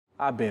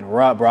I've been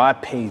robbed, bro. I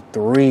paid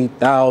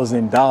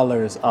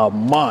 $3,000 a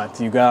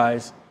month, you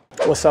guys.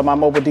 What's up, my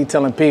mobile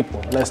detailing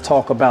people? Let's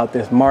talk about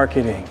this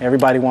marketing.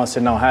 Everybody wants to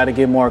know how to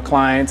get more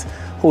clients,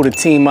 who to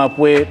team up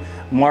with,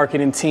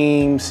 marketing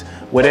teams,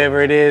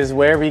 whatever it is,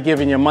 wherever you're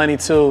giving your money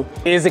to.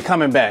 Is it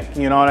coming back?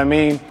 You know what I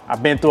mean?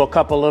 I've been through a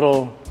couple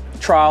little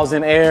trials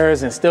and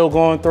errors and still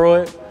going through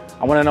it.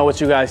 I want to know what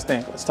you guys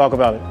think. Let's talk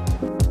about it.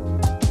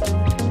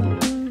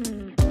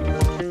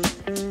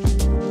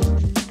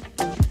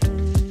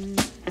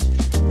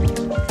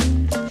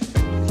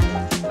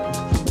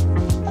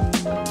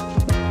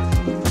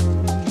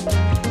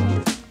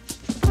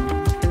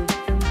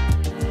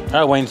 All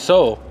right, Wayne,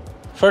 so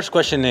first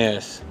question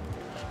is,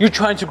 you're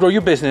trying to grow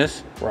your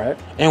business. Right.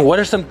 And what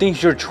are some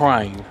things you're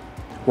trying?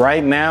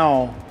 Right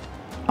now,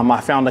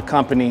 I found a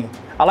company.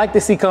 I like to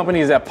see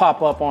companies that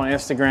pop up on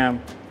Instagram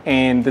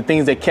and the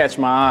things that catch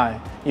my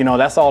eye. You know,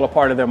 that's all a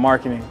part of their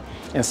marketing.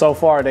 And so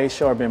far, they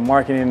sure have been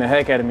marketing the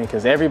heck out of me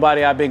because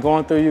everybody I've been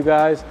going through, you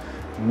guys,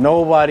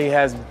 nobody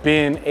has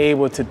been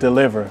able to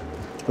deliver,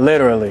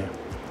 literally.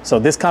 So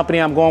this company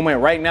I'm going with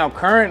right now,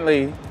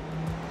 currently,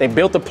 they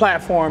built a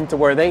platform to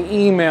where they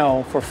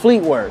email for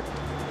fleet work.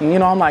 And, you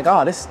know, I'm like,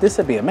 oh, this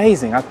would be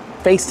amazing. I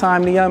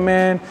FaceTimed the young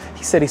man.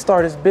 He said he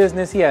started his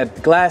business. He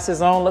had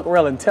glasses on, looked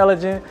real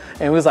intelligent.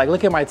 And he was like,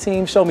 look at my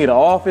team, show me the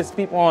office,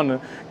 people on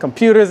the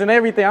computers and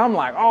everything. I'm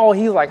like, oh,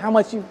 he's like, how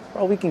much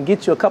we can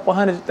get you a couple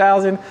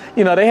 $100,000.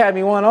 You know, they had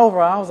me won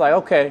over. I was like,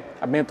 okay,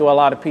 I've been through a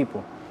lot of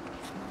people.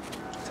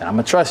 I said, I'm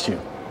gonna trust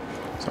you.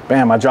 So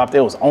bam, I dropped it.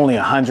 It was only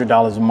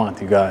 $100 a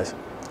month, you guys.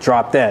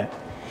 Dropped that.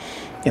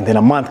 And then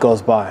a month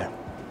goes by.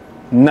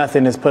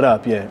 Nothing is put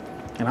up yet.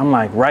 And I'm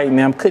like writing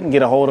them, couldn't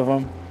get a hold of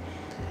them.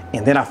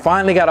 And then I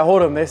finally got a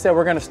hold of them. They said,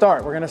 we're gonna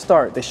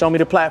start. They showed me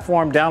the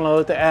platform,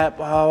 download the app,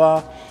 blah,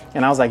 blah, blah.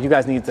 And I was like, you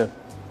guys need to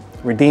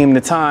redeem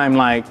the time.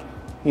 Like,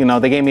 you know,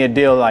 they gave me a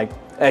deal like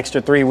extra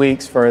 3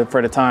 weeks for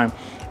the time.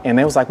 And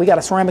they was like, we got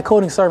a ceramic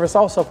coating service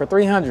also for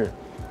 $300.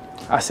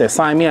 I said,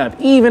 sign me up.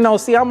 Even though,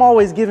 see, I'm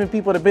always giving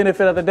people the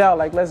benefit of the doubt.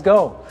 Like, let's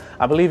go.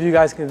 I believe you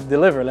guys can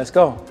deliver, let's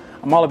go.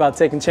 I'm all about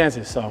taking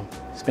chances. So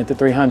spent the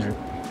 $300.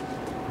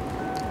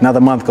 Another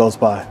month goes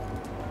by.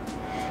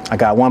 I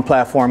got one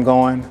platform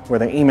going where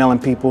they're emailing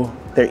people.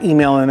 They're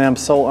emailing them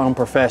so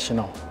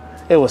unprofessional.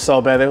 It was so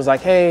bad. It was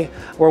like, hey,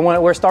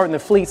 we're starting the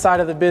fleet side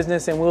of the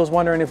business and we was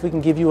wondering if we can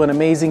give you an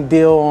amazing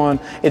deal on.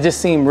 It just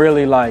seemed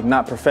really like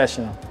not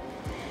professional.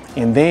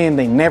 And then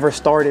they never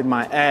started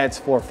my ads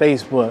for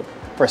Facebook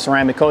for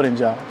ceramic coating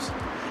jobs.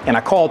 And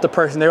I called the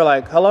person. They were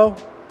like, hello,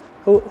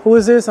 who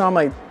is this? And I'm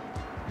like,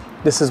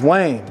 this is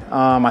Wayne.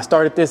 I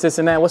started this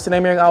and that. What's the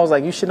name of your? I was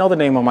like, you should know the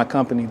name of my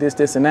company,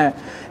 this and that.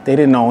 They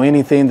didn't know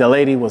anything. The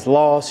lady was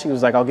lost. She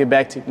was like, I'll get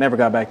back to you. Never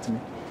got back to me.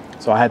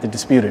 So I had to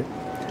dispute it.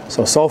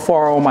 So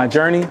far on my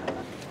journey,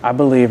 I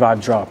believe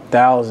I've dropped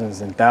thousands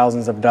and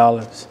thousands of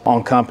dollars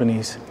on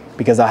companies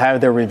because I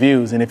have their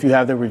reviews. And if you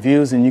have the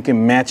reviews and you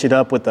can match it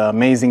up with the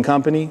amazing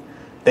company,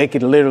 they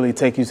could literally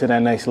take you to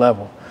that next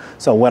level.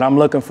 So what I'm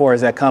looking for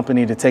is that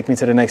company to take me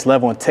to the next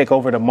level and take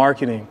over the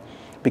marketing.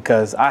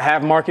 Because I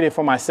have marketed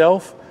for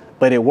myself,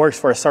 but it works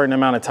for a certain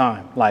amount of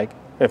time. Like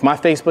if my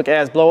Facebook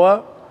ads blow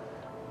up,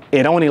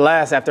 it only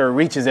lasts after it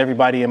reaches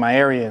everybody in my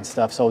area and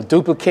stuff. So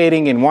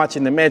duplicating and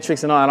watching the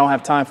metrics and all, I don't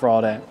have time for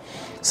all that.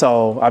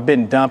 So I've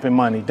been dumping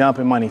money,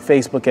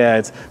 Facebook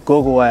ads,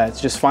 Google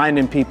ads, just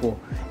finding people.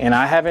 And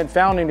I haven't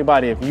found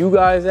anybody. If you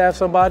guys have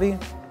somebody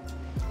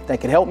that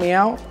can help me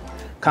out,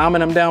 comment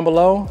them down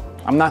below.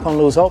 I'm not gonna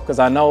lose hope because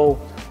I know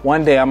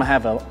one day I'm gonna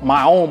have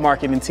my own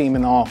marketing team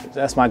in the office.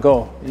 That's my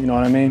goal. You know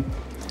what I mean?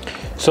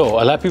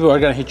 So a lot of people are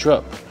gonna hit you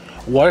up.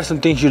 What are some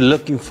things you're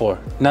looking for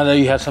now that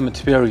you have some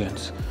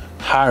experience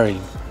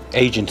hiring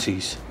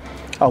agencies?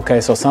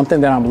 Okay, so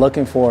something that I'm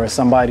looking for is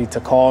somebody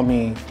to call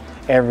me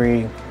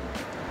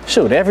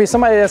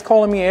somebody that's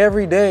calling me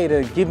every day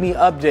to give me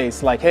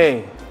updates like,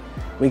 hey,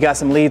 we got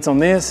some leads on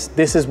this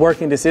is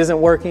working, this isn't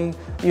working,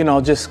 you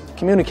know, just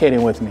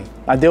communicating with me.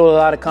 I deal with a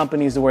lot of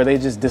companies where they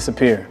just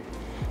disappear.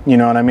 You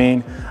know what I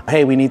mean?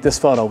 Hey, we need this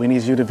photo. We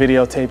need you to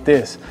videotape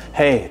this.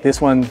 Hey, this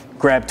one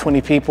grabbed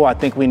 20 people. I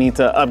think we need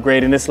to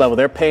upgrade in this level.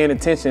 They're paying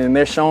attention and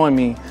they're showing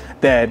me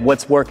that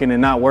what's working and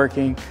not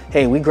working.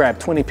 Hey, we grabbed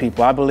 20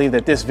 people. I believe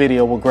that this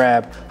video will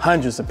grab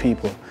hundreds of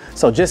people.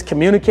 So just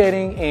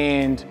communicating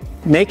and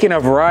making a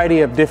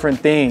variety of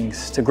different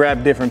things to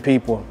grab different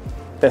people.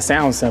 That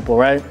sounds simple,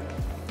 right?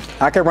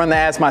 I could run the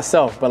ads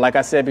myself, but like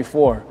I said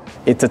before,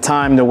 it's a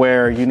time to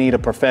where you need a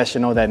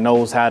professional that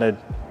knows how to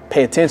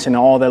pay attention to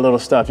all that little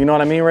stuff. You know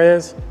what I mean,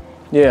 Rez?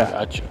 Yeah.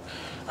 Got you.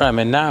 All right,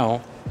 man.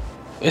 Now,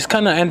 it's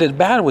kind of ended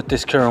bad with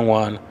this current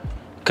one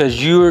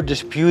because you're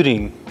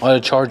disputing all the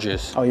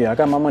charges. Oh, yeah. I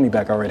got my money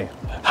back already.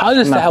 How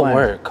does that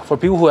work for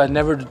people who have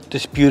never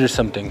disputed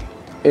something?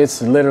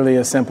 It's literally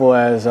as simple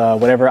as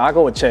whatever. I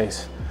go with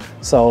Chase.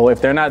 So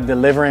if they're not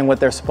delivering what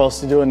they're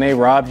supposed to do and they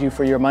robbed you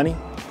for your money,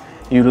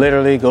 you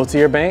literally go to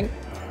your bank,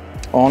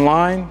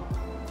 online,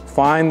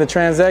 find the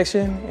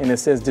transaction, and it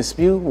says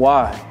dispute.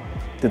 Why?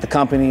 Did the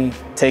company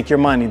take your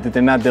money? Did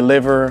they not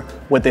deliver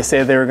what they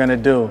said they were gonna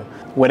do?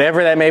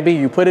 Whatever that may be,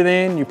 you put it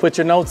in, you put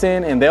your notes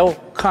in, and they'll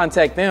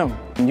contact them.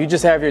 And you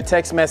just have your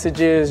text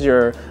messages,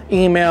 your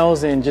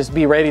emails, and just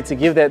be ready to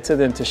give that to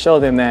them to show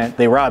them that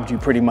they robbed you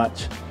pretty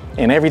much.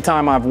 And every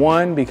time I've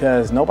won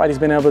because nobody's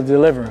been able to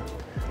deliver.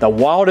 The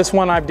wildest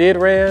one I did,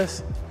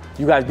 Rez,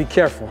 you guys be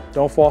careful.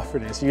 Don't fall for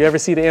this. You ever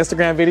see the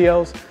Instagram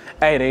videos?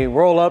 Hey, they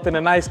roll up in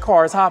the nice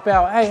cars, hop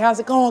out. Hey, how's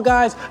it going,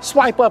 guys?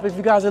 Swipe up if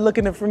you guys are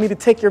looking for me to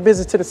take your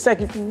business to the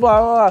second, blah,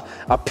 blah, blah.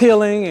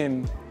 Appealing,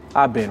 and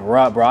I've been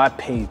robbed, bro. I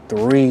paid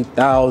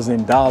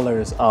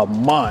 $3,000 a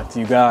month,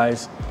 you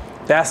guys.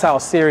 That's how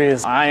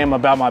serious I am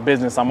about my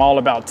business. I'm all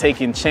about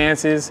taking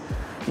chances.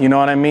 You know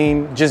what I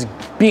mean? Just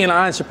being an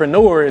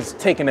entrepreneur is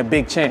taking a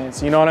big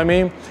chance. You know what I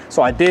mean?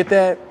 So I did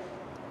that.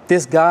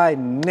 This guy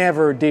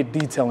never did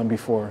detailing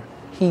before.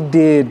 He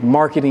did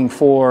marketing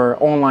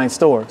for online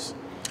stores.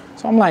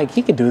 So I'm like,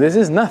 he could do this.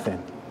 It's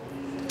nothing.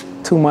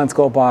 2 months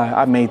go by.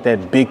 I made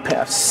that big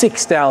path,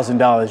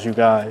 $6,000, you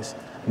guys.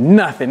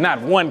 Nothing,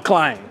 not one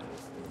client.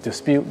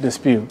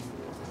 Dispute.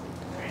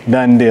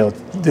 Done deal.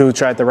 Dude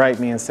tried to write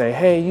me and say,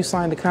 hey, you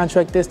signed the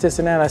contract, this,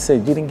 and that. I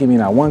said, you didn't give me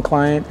not one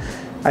client.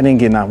 I didn't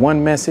get not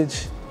one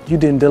message. You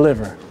didn't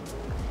deliver.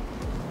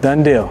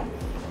 Done deal.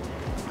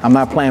 I'm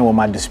not playing with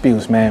my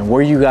disputes, man.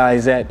 Where you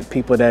guys at? The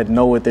people that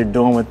know what they're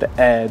doing with the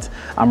ads.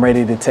 I'm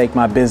ready to take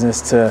my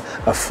business to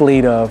a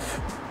fleet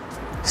of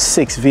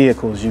 6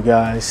 vehicles, you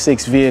guys.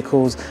 6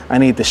 vehicles. I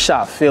need the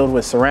shop filled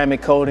with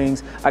ceramic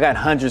coatings. I got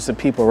hundreds of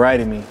people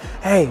writing me.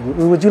 Hey,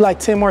 would you like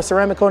 10 more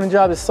ceramic coating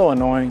jobs? It's so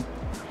annoying.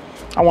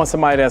 I want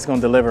somebody that's gonna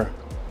deliver.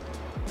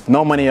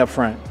 No money up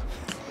front.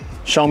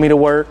 Show me the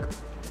work.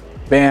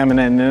 Bam, and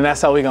then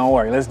that's how we gonna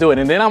work. Let's do it.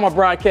 And then I'm gonna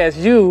broadcast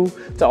you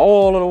to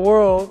all of the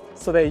world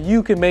so that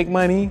you can make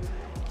money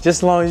just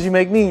as long as you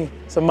make me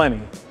some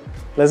money.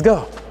 Let's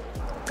go.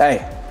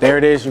 Hey, there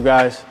it is, you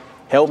guys.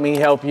 Help me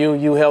help you,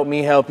 you help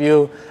me help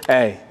you.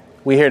 Hey,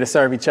 we here to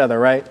serve each other,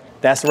 right?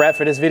 That's a wrap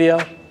for this video.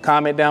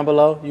 Comment down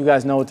below. You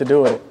guys know what to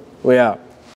do with it. We out.